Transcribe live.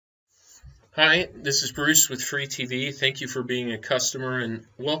Hi, this is Bruce with freeTVee. Thank you for being a customer and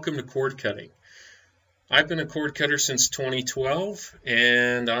welcome to cord cutting. I've been a cord cutter since 2012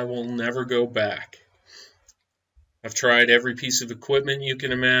 and I will never go back. I've tried every piece of equipment you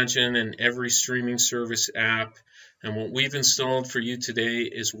can imagine and every streaming service app, and what we've installed for you today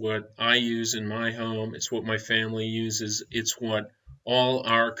is what I use in my home. It's what my family uses. It's what all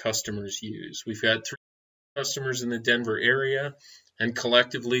our customers use. We've got 3 customers in the Denver area, and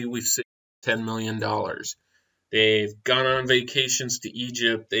collectively we've saved $10 million. They've gone on vacations to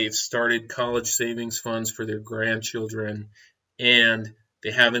Egypt. They've started college savings funds for their grandchildren, and they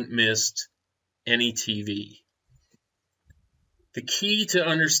haven't missed any TV. The key to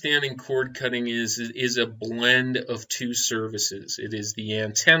understanding cord cutting is a blend of 2 services. It is the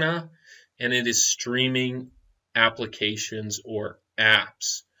antenna and it is streaming applications or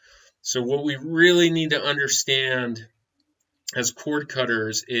apps. So what we really need to understand as cord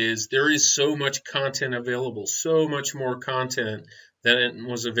cutters is there is so much content available, so much more content than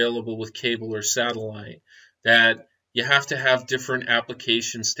was available with cable or satellite, that you have to have different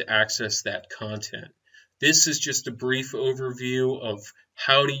applications to access that content. This is just a brief overview of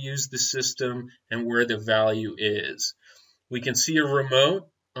how to use the system and where the value is. We can see a remote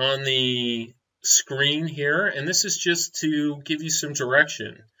on the screen here, and this is just to give you some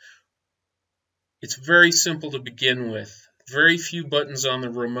direction. It's very simple to begin with. Very few buttons on the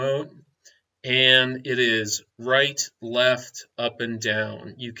remote, and it is right, left, up, and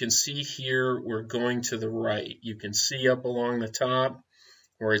down. You can see here we're going to the right. You can see up along the top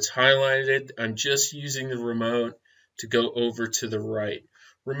where it's highlighted. I'm just using the remote to go over to the right.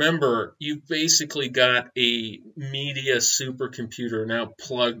 Remember, you've basically got a media supercomputer now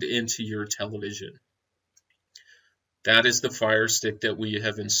plugged into your television. That is the Fire Stick that we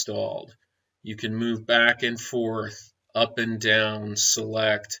have installed. You can move back and forth, up and down,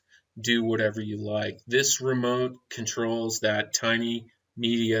 select, do whatever you like. This remote controls that tiny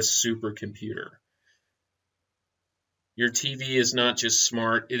media supercomputer. Your TV is not just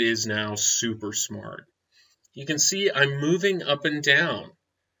smart, it is now super smart. You can see I'm moving up and down.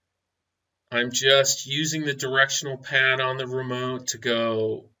 I'm just using the directional pad on the remote to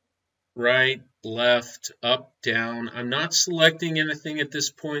go right, left, up, down. I'm not selecting anything at this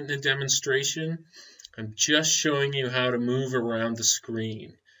point in the demonstration. I'm just showing you how to move around the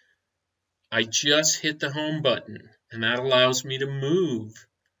screen. I just hit the home button, and that allows me to move.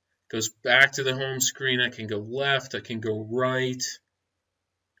 Goes back to the home screen. I can go left, I can go right.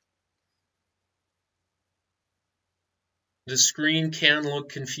 The screen can look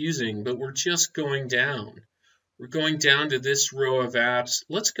confusing, but we're just going down. We're going down to this row of apps.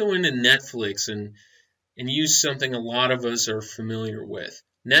 Let's go into Netflix and use something a lot of us are familiar with.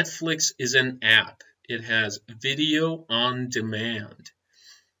 Netflix is an app. It has video on demand.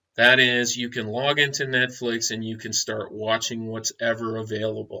 That is, you can log into Netflix and you can start watching what's ever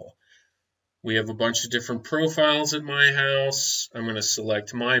available. We have a bunch of different profiles at my house. I'm going to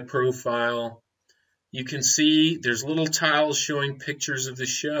select my profile. You can see there's little tiles showing pictures of the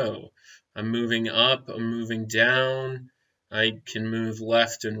show. I'm moving up, I'm moving down. I can move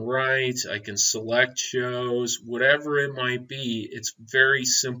left and right. I can select shows, whatever it might be. It's very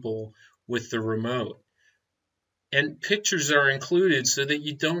simple with the remote. And pictures are included so that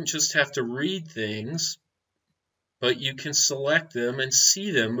you don't just have to read things, but you can select them and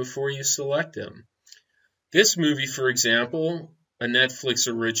see them before you select them. This movie, for example, a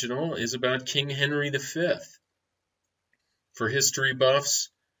Netflix original, is about King Henry V. For history buffs,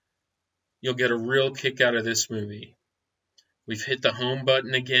 you'll get a real kick out of this movie. We've hit the home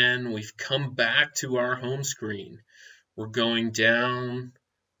button again. We've come back to our home screen. We're going down,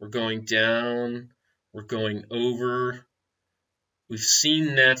 we're going down, we're going over. We've seen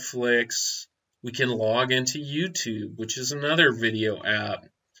Netflix. We can log into YouTube, which is another video app.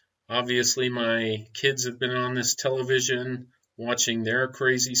 Obviously, my kids have been on this television watching their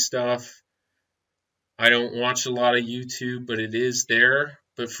crazy stuff. I don't watch a lot of YouTube, but it is there.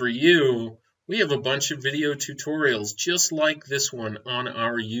 But for you, we have a bunch of video tutorials just like this one on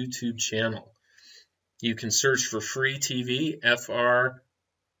our YouTube channel. You can search for freeTVee,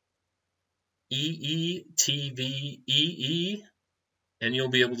 FREETVEE, and you'll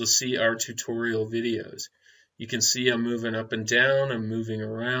be able to see our tutorial videos. You can see I'm moving up and down, I'm moving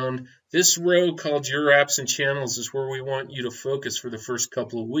around. This row called Your Apps and Channels is where we want you to focus for the first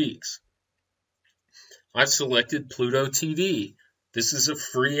couple of weeks. I've selected Pluto TV. This is a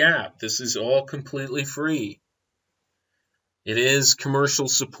free app. This is all completely free. It is commercial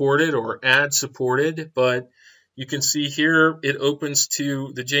supported or ad supported, but you can see here it opens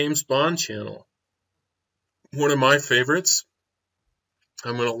to the James Bond channel. One of my favorites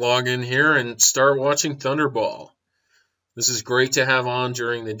I'm going to log in here and start watching Thunderball. This is great to have on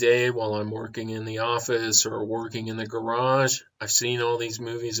during the day while I'm working in the office or working in the garage. I've seen all these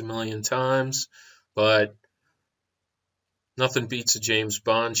movies a million times, but nothing beats a James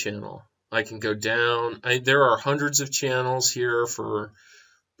Bond channel. I can go down. There are hundreds of channels here for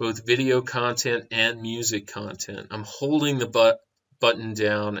both video content and music content. I'm holding the button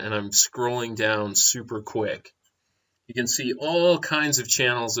down and I'm scrolling down super quick. You can see all kinds of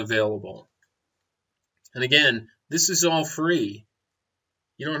channels available. And again, this is all free.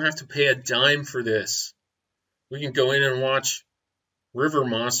 You don't have to pay a dime for this. We can go in and watch River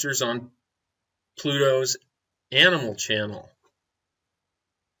Monsters on Pluto's Animal Channel.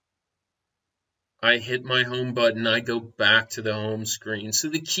 I hit my home button, I go back to the home screen. So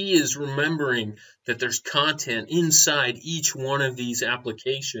the key is remembering that there's content inside each one of these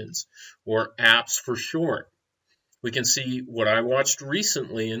applications, or apps for short. We can see what I watched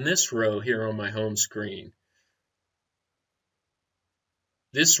recently in this row here on my home screen.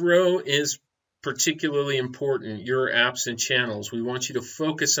 This row is particularly important, your apps and channels. We want you to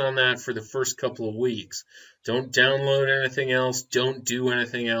focus on that for the first couple of weeks. Don't download anything else. Don't do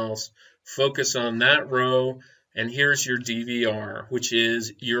anything else. Focus on that row, and here's your DVR, which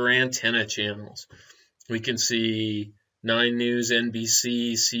is your antenna channels. We can see 9 News,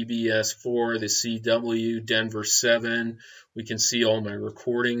 NBC, CBS 4, the CW, Denver 7. We can see all my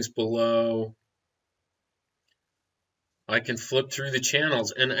recordings below. I can flip through the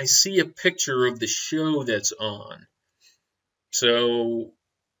channels and I see a picture of the show that's on. So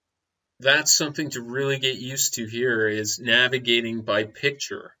that's something to really get used to here, is navigating by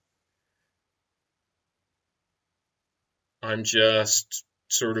picture. I'm just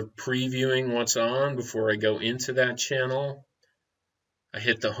sort of previewing what's on before I go into that channel. I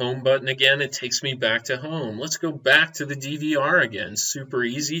hit the home button again. It takes me back to home. Let's go back to the DVR again. Super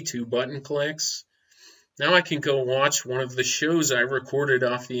easy, 2 button clicks. Now I can go watch one of the shows I recorded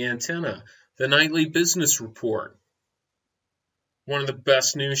off the antenna, the Nightly Business Report. One of the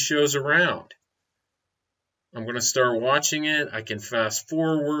best news shows around. I'm going to start watching it. I can fast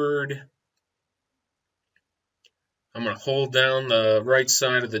forward. I'm going to hold down the right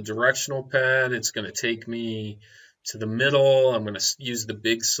side of the directional pad. It's going to take me to the middle. I'm going to use the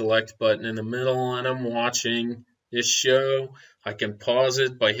big select button in the middle, and I'm watching this show. I can pause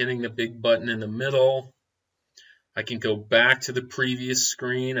it by hitting the big button in the middle. I can go back to the previous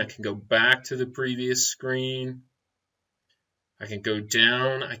screen. I can go back to the previous screen. I can go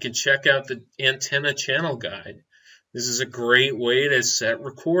down. I can check out the antenna channel guide. This is a great way to set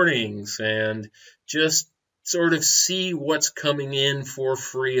recordings and just sort of see what's coming in for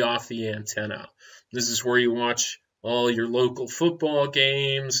free off the antenna. This is where you watch all your local football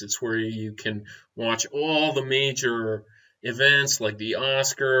games. It's where you can watch all the major events like the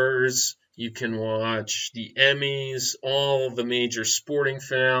Oscars. You can watch the Emmys. All of the major sporting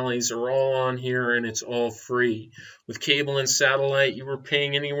finales are all on here, and it's all free. With cable and satellite, you were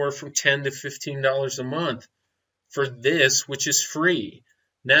paying anywhere from $10 to $15 a month for this, which is free.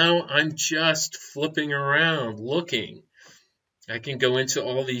 Now I'm just flipping around, looking. I can go into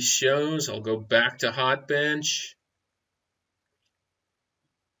all these shows. I'll go back to Hot Bench.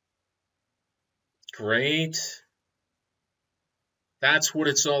 Great. That's what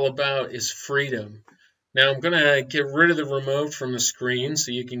it's all about, is freedom. Now I'm going to get rid of the remote from the screen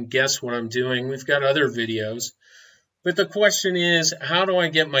so you can guess what I'm doing. We've got other videos. But the question is, how do I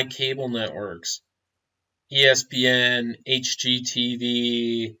get my cable networks? ESPN,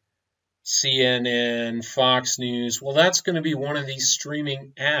 HGTV, CNN, Fox News. Well, that's going to be one of these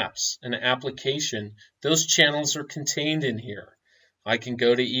streaming apps, an application. Those channels are contained in here. I can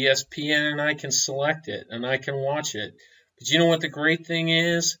go to ESPN and I can select it and I can watch it. But you know what the great thing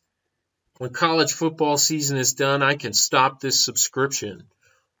is? When college football season is done, I can stop this subscription.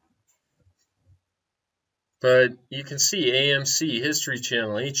 But you can see AMC, History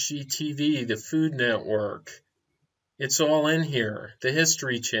Channel, HGTV, the Food Network. It's all in here, the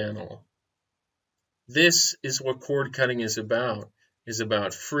History Channel. This is what cord cutting is about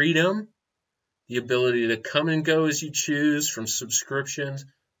freedom, the ability to come and go as you choose from subscriptions,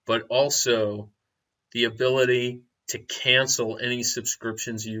 but also the ability to cancel any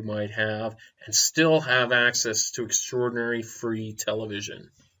subscriptions you might have and still have access to extraordinary free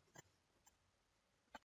television.